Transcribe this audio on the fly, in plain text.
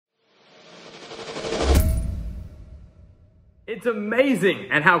It's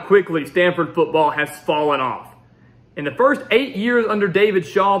amazing at how quickly Stanford football has fallen off. In the first 8 years under David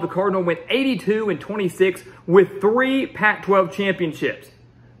Shaw, the Cardinals went 82-26 with 3 Pac-12 championships.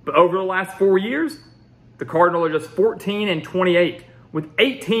 But over the last 4 years, the Cardinals are just 14-28, with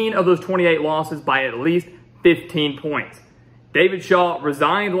 18 of those 28 losses by at least 15 points. David Shaw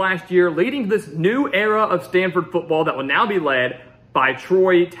resigned last year, leading to this new era of Stanford football that will now be led by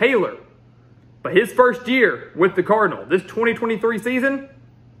Troy Taylor. But his first year with the Cardinals, this 2023 season,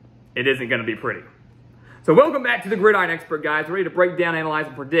 it isn't going to be pretty. So welcome back to the Gridiron Expert, guys. We're ready to break down, analyze,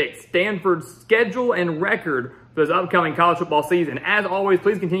 and predict Stanford's schedule and record for this upcoming college football season. As always,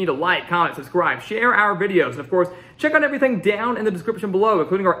 please continue to like, comment, subscribe, share our videos, and of course, check out everything down in the description below,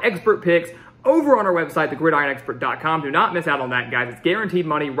 including our expert picks over on our website, thegridironexpert.com. Do not miss out on that, guys. It's guaranteed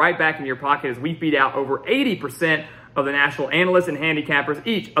money right back in your pocket as we feed out over 80% of the national analysts and handicappers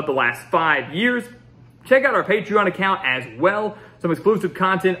each of the last 5 years. Check out our Patreon account as well. Some exclusive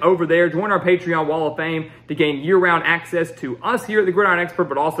content over there. Join our Patreon Wall of Fame to gain year-round access to us here at the Gridiron Expert,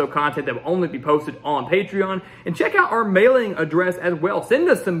 but also content that will only be posted on Patreon. And check out our mailing address as well. Send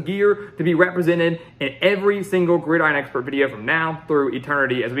us some gear to be represented in every single Gridiron Expert video from now through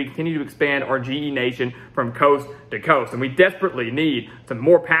eternity as we continue to expand our GE Nation from coast to coast. And we desperately need some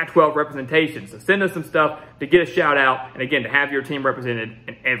more Pac-12 representation. So send us some stuff to get a shout out and again, to have your team represented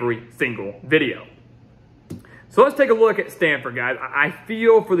in every single video. So let's take a look at Stanford, guys. I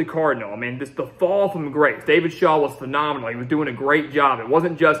feel for the Cardinal. I mean, the fall from grace. David Shaw was phenomenal. He was doing a great job. It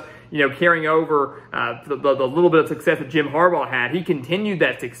wasn't just, carrying over the little bit of success that Jim Harbaugh had. He continued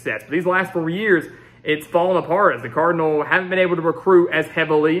that success. But these last 4 years, it's fallen apart as the Cardinals haven't been able to recruit as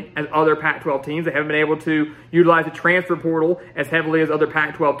heavily as other Pac-12 teams. They haven't been able to utilize the transfer portal as heavily as other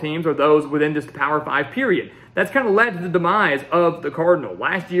Pac-12 teams or those within just the Power 5 period. That's kind of led to the demise of the Cardinal.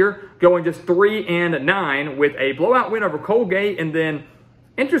 Last year, going just 3-9 with a blowout win over Colgate and then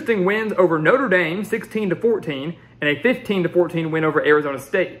interesting wins over Notre Dame, 16-14, and a 15-14 win over Arizona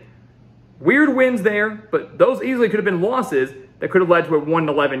State. Weird wins there, but those easily could have been losses that could have led to a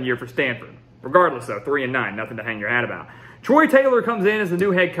 1-11 year for Stanford. Regardless, though, 3-9, nothing to hang your hat about. Troy Taylor comes in as the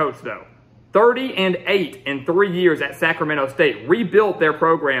new head coach, though. 30-8 in 3 years at Sacramento State. Rebuilt their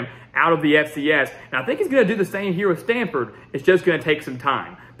program out of the FCS. And I think he's going to do the same here with Stanford. It's just going to take some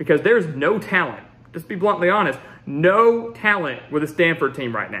time because there's no talent. Just to be bluntly honest, no talent with the Stanford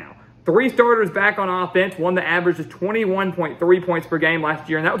team right now. 3 starters back on offense, one that averages 21.3 points per game last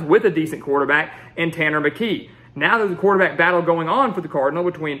year, and that was with a decent quarterback in Tanner McKee. Now there's a quarterback battle going on for the Cardinal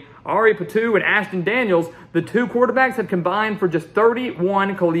between Ari Patu and Ashton Daniels. The 2 quarterbacks have combined for just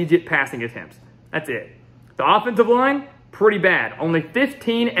 31 collegiate passing attempts. That's it. The offensive line, pretty bad. Only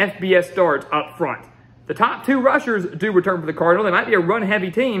 15 FBS starts up front. The top 2 rushers do return for the Cardinal. They might be a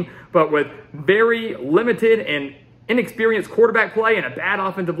run-heavy team, but with very limited and inexperienced quarterback play and a bad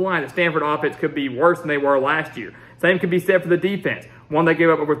offensive line, the Stanford offense could be worse than they were last year. Same could be said for the defense. One that gave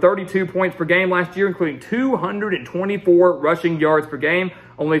up over 32 points per game last year, including 224 rushing yards per game.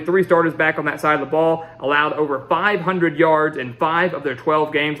 Only 3 starters back on that side of the ball. Allowed over 500 yards in 5 of their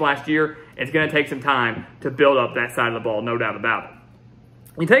 12 games last year. It's going to take some time to build up that side of the ball, no doubt about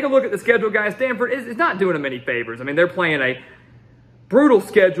it. You take a look at the schedule, guys. Stanford is not doing them any favors. I mean, they're playing a brutal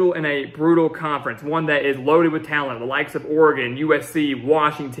schedule in a brutal conference, one that is loaded with talent, the likes of Oregon, USC,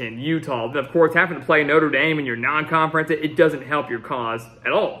 Washington, Utah. And of course, having to play Notre Dame in your non-conference, it doesn't help your cause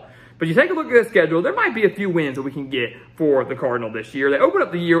at all. But you take a look at the schedule, there might be a few wins that we can get for the Cardinal this year. They open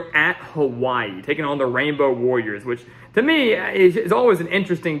up the year at Hawaii, taking on the Rainbow Warriors, which to me is always an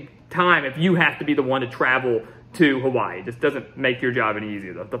interesting time if you have to be the one to travel to Hawaii. It just doesn't make your job any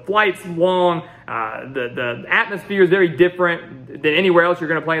easier. The flight's long, the atmosphere is very different than anywhere else you're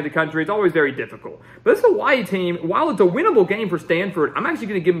going to play in the country. It's always very difficult. But this Hawaii team, while it's a winnable game for Stanford, I'm actually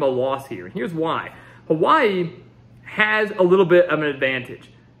going to give them a loss here. And here's why. Hawaii has a little bit of an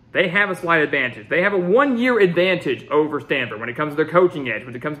advantage. They have a slight advantage. They have a 1-year advantage over Stanford when it comes to their coaching edge,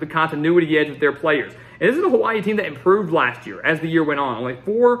 when it comes to the continuity edge with their players. And this is a Hawaii team that improved last year as the year went on. Only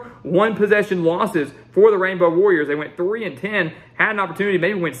 4 one-possession losses for the Rainbow Warriors. They went 3-10, had an opportunity to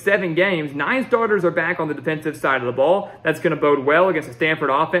maybe win 7 games. 9 starters are back on the defensive side of the ball. That's going to bode well against the Stanford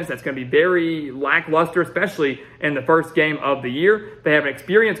offense. That's going to be very lackluster, especially in the first game of the year. They have an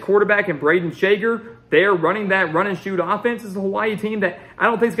experienced quarterback in Braden Shager. They're running that run-and-shoot offense. This is a Hawaii team that I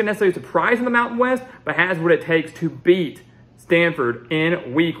don't think is going to necessarily surprise in the Mountain West, but has what it takes to beat Stanford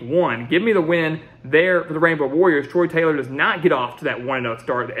in week 1. Give me the win there for the Rainbow Warriors. Troy Taylor does not get off to that 1-0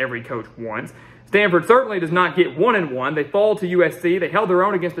 start that every coach wants. Stanford certainly does not get 1-1. They fall to USC. They held their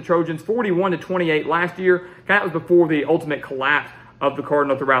own against the Trojans 41-28 last year. That was before the ultimate collapse of the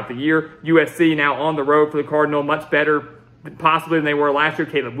Cardinal throughout the year. USC now on the road for the Cardinal. Much better possibly than they were last year.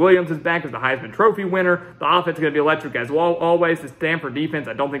 Caleb Williams is back as the Heisman Trophy winner. The offense is going to be electric as always. The Stanford defense,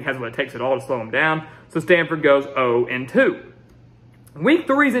 I don't think has what it takes at all to slow them down. So Stanford goes 0-2. Week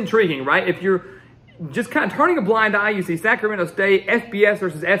 3 is intriguing, right? If you're just kind of turning a blind eye, you see Sacramento State, FBS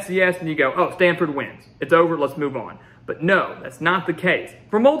versus FCS, and you go, oh, Stanford wins. It's over, let's move on. But no, that's not the case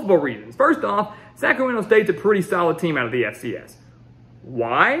for multiple reasons. First off, Sacramento State's a pretty solid team out of the FCS.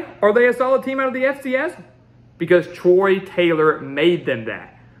 Why are they a solid team out of the FCS? Because Troy Taylor made them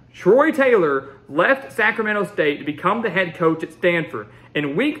that. Troy Taylor left Sacramento State to become the head coach at Stanford.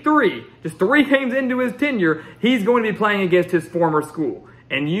 In week 3, just 3 games into his tenure, he's going to be playing against his former school.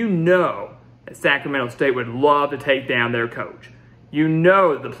 And you know that Sacramento State would love to take down their coach. You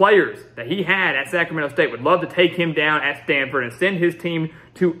know that the players that he had at Sacramento State would love to take him down at Stanford and send his team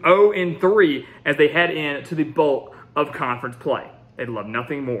to 0-3 as they head into the bulk of conference play. They'd love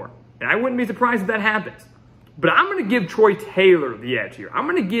nothing more. And I wouldn't be surprised if that happens. But I'm going to give Troy Taylor the edge here. I'm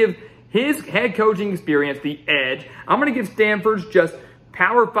going to give his head coaching experience the edge. I'm going to give Stanford's just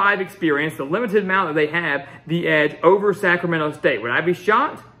Power 5 experience, the limited amount that they have, the edge over Sacramento State. Would I be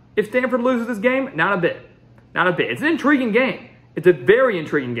shocked if Stanford loses this game? Not a bit. Not a bit. It's an intriguing game. It's a very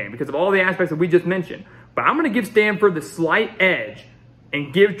intriguing game because of all the aspects that we just mentioned. But I'm going to give Stanford the slight edge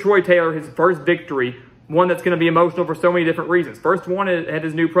and give Troy Taylor his first victory, one that's going to be emotional for so many different reasons. First one at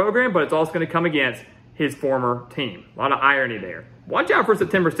his new program, but it's also going to come against his former team. A lot of irony there. Watch out for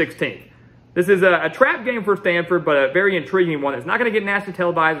September 16th. This is a trap game for Stanford, but a very intriguing one. It's not going to get nationally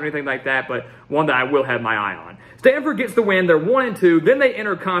televised or anything like that, but one that I will have my eye on. Stanford gets the win. They're 1-2. Then they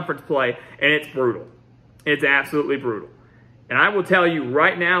enter conference play, and it's brutal. It's absolutely brutal. And I will tell you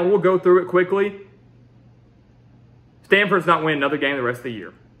right now, we'll go through it quickly. Stanford's not winning another game the rest of the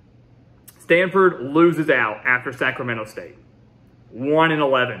year. Stanford loses out after Sacramento State.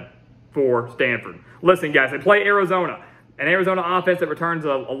 1-11 for Stanford. Listen, guys, they play Arizona. An Arizona offense that returns a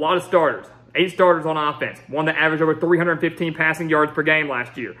lot of starters. 8 starters on offense. One that averaged over 315 passing yards per game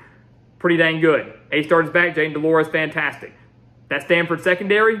last year. Pretty dang good. 8 starters back. Jaden Delores, fantastic. That Stanford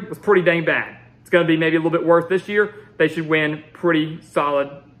secondary was pretty dang bad. It's going to be maybe a little bit worse this year. They should win pretty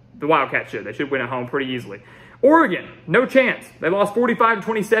solid. The Wildcats should. They should win at home pretty easily. Oregon, no chance. They lost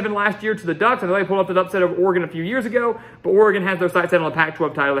 45-27 last year to the Ducks. I know they pulled up that upset over Oregon a few years ago, but Oregon has their sights set on the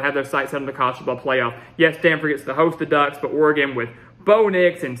Pac-12 title. They have their sights set on the college football playoff. Yes, Stanford gets to host the Ducks, but Oregon with Bo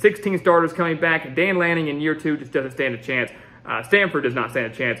Nix and 16 starters coming back and Dan Lanning in year 2 just doesn't stand a chance. Stanford does not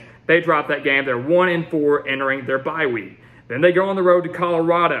stand a chance. They drop that game. They're 1-4 entering their bye week. Then they go on the road to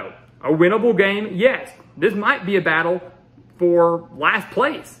Colorado. A winnable game, yes. This might be a battle for last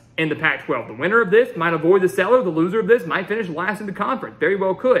place in the Pac-12. The winner of this might avoid the cellar. The loser of this might finish last in the conference. Very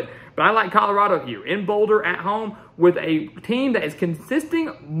well could. But I like Colorado here in Boulder at home with a team that is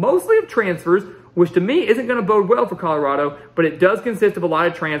consisting mostly of transfers, which to me isn't going to bode well for Colorado, but it does consist of a lot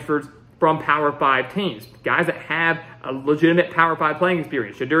of transfers from Power 5 teams. Guys that have a legitimate Power 5 playing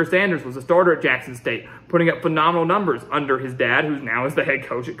experience. Shadur Sanders was a starter at Jackson State, putting up phenomenal numbers under his dad, who now is the head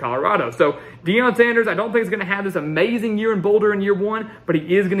coach at Colorado. So Deion Sanders, I don't think is going to have this amazing year in Boulder in year 1, but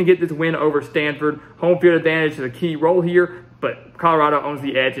he is going to get this win over Stanford. Home field advantage is a key role here, but Colorado owns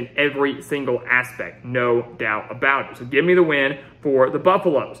the edge in every single aspect, no doubt about it. So give me the win for the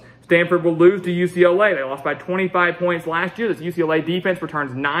Buffaloes. Stanford will lose to UCLA. They lost by 25 points last year. This UCLA defense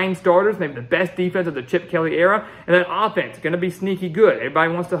returns 9 starters. They have the best defense of the Chip Kelly era. And that offense is going to be sneaky good.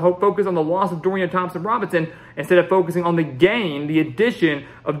 Everybody wants to focus on the loss of Dorian Thompson-Robinson instead of focusing on the gain, the addition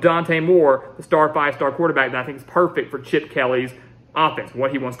of Dante Moore, the star 5-star quarterback that I think is perfect for Chip Kelly's offense,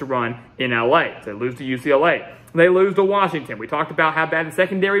 what he wants to run in LA. So they lose to UCLA. They lose to Washington. We talked about how bad the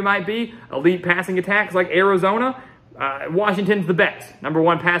secondary might be. Elite passing attacks like Arizona. Washington's the best.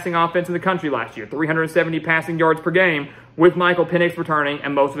 #1 passing offense in the country last year. 370 passing yards per game with Michael Penix returning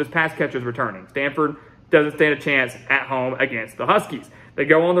and most of his pass catchers returning. Stanford doesn't stand a chance at home against the Huskies. They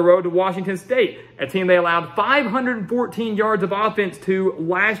go on the road to Washington State, a team they allowed 514 yards of offense to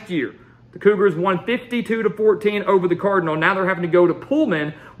last year. The Cougars won 52-14 over the Cardinal. Now they're having to go to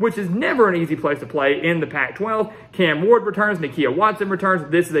Pullman, which is never an easy place to play in the Pac-12. Cam Ward returns, Nakia Watson returns.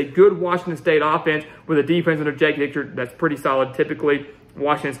 This is a good Washington State offense with a defense under Jake Dichter that's pretty solid typically.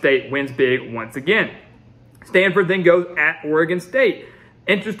 Washington State wins big once again. Stanford then goes at Oregon State.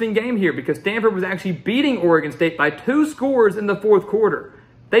 Interesting game here because Stanford was actually beating Oregon State by 2 scores in the 4th quarter.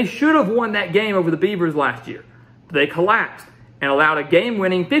 They should have won that game over the Beavers last year. They collapsed and allowed a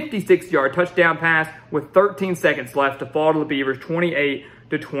game-winning 56-yard touchdown pass with 13 seconds left to fall to the Beavers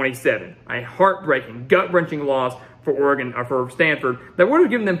 28-27. A heartbreaking, gut-wrenching loss for Oregon or for Stanford that would have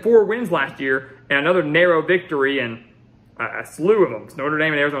given them 4 wins last year and another narrow victory and a slew of them. It's Notre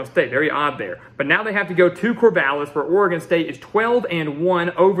Dame and Arizona State. Very odd there. But now they have to go to Corvallis, where Oregon State is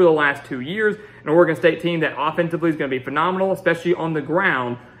 12-1 over the last 2 years. An Oregon State team that offensively is going to be phenomenal, especially on the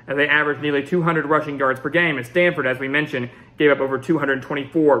ground, as they average nearly 200 rushing yards per game. And Stanford, as we mentioned, gave up over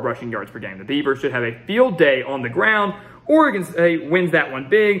 224 rushing yards per game. The Beavers should have a field day on the ground. Oregon State wins that one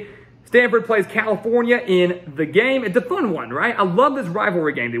big. Stanford plays California in the game. It's a fun one, right? I love this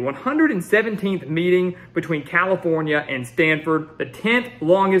rivalry game. The 117th meeting between California and Stanford, the 10th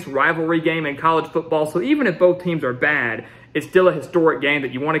longest rivalry game in college football. So even if both teams are bad, it's still a historic game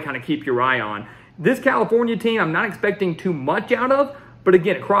that you want to kind of keep your eye on. This California team, I'm not expecting too much out of. But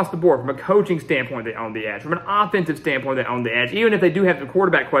again, across the board, from a coaching standpoint, they own the edge. From an offensive standpoint, they own the edge, even if they do have some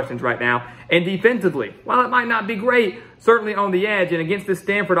quarterback questions right now. And defensively, while it might not be great, certainly own the edge. And against this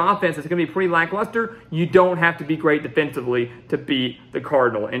Stanford offense, it's going to be pretty lackluster. You don't have to be great defensively to beat the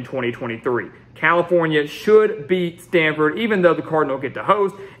Cardinal in 2023. California should beat Stanford, even though the Cardinal get to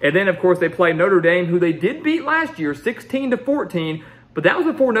host. And then, of course, they play Notre Dame, who they did beat last year, 16-14. But that was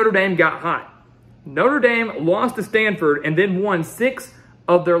before Notre Dame got hot. Notre Dame lost to Stanford and then won 6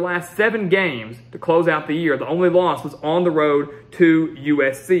 of their last 7 games to close out the year. The only loss was on the road to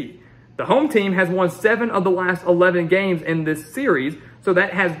USC. The home team has won 7 of the last 11 games in this series, so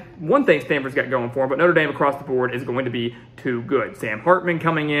that has one thing Stanford's got going for them, but Notre Dame across the board is going to be too good. Sam Hartman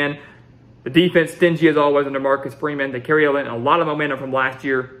coming in. The defense, stingy as always under Marcus Freeman. They carry in a lot of momentum from last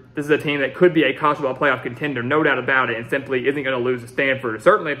year. This is a team that could be a college football playoff contender, no doubt about it, and simply isn't going to lose to Stanford.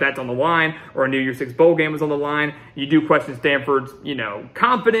 Certainly if that's on the line, or a New Year's Six bowl game is on the line, you do question Stanford's,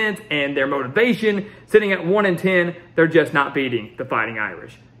 confidence and their motivation. Sitting at 1-10, they're just not beating the Fighting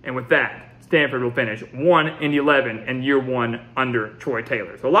Irish. And with that, Stanford will finish 1-11 in year 1 under Troy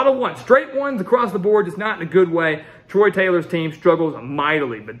Taylor. So a lot of ones, straight ones across the board, just not in a good way. Troy Taylor's team struggles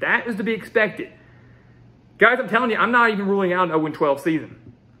mightily, but that is to be expected. Guys, I'm telling you, I'm not even ruling out an 0-12 season.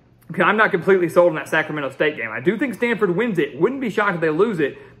 I'm not completely sold on that Sacramento State game. I do think Stanford wins it. Wouldn't be shocked if they lose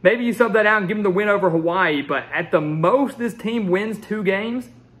it. Maybe you sub that out and give them the win over Hawaii, but at the most this team wins 2 games.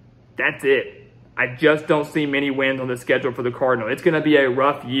 That's it. I just don't see many wins on the schedule for the Cardinal. It's going to be a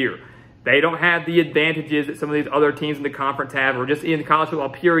rough year. They don't have the advantages that some of these other teams in the conference have, or just in the college football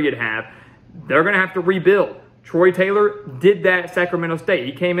period have. They're going to have to rebuild. Troy Taylor did that at Sacramento State.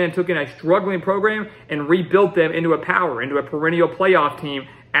 He came in and took in a struggling program and rebuilt them into a perennial playoff team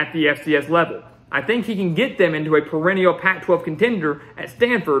at the FCS level. I think he can get them into a perennial Pac-12 contender at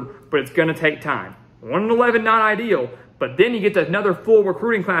Stanford, but it's going to take time. 1-11, not ideal, but then he gets another full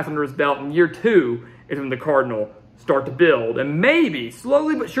recruiting class under his belt in year 2 is when the Cardinal start to build and maybe,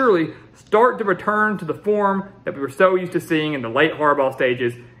 slowly but surely, start to return to the form that we were so used to seeing in the late Harbaugh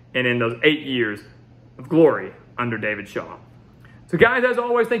stages and in those 8 years of glory under David Shaw. So guys, as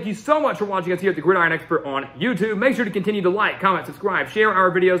always, thank you so much for watching us here at the Gridiron Expert on YouTube. Make sure to continue to like, comment, subscribe, share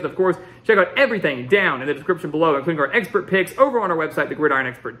our videos, and of course, check out everything down in the description below, including our expert picks over on our website,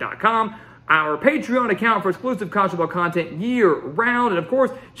 thegridironexpert.com, our Patreon account for exclusive college football content year-round, and of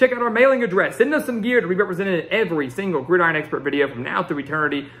course, check out our mailing address. Send us some gear to be represented in every single Gridiron Expert video from now through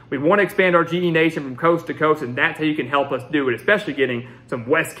eternity. We want to expand our GE Nation from coast to coast, and that's how you can help us do it, especially getting some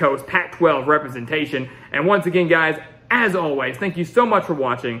West Coast Pac-12 representation. And once again, guys, as always, thank you so much for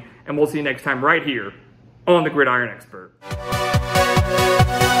watching, and we'll see you next time right here on the Gridiron Expert.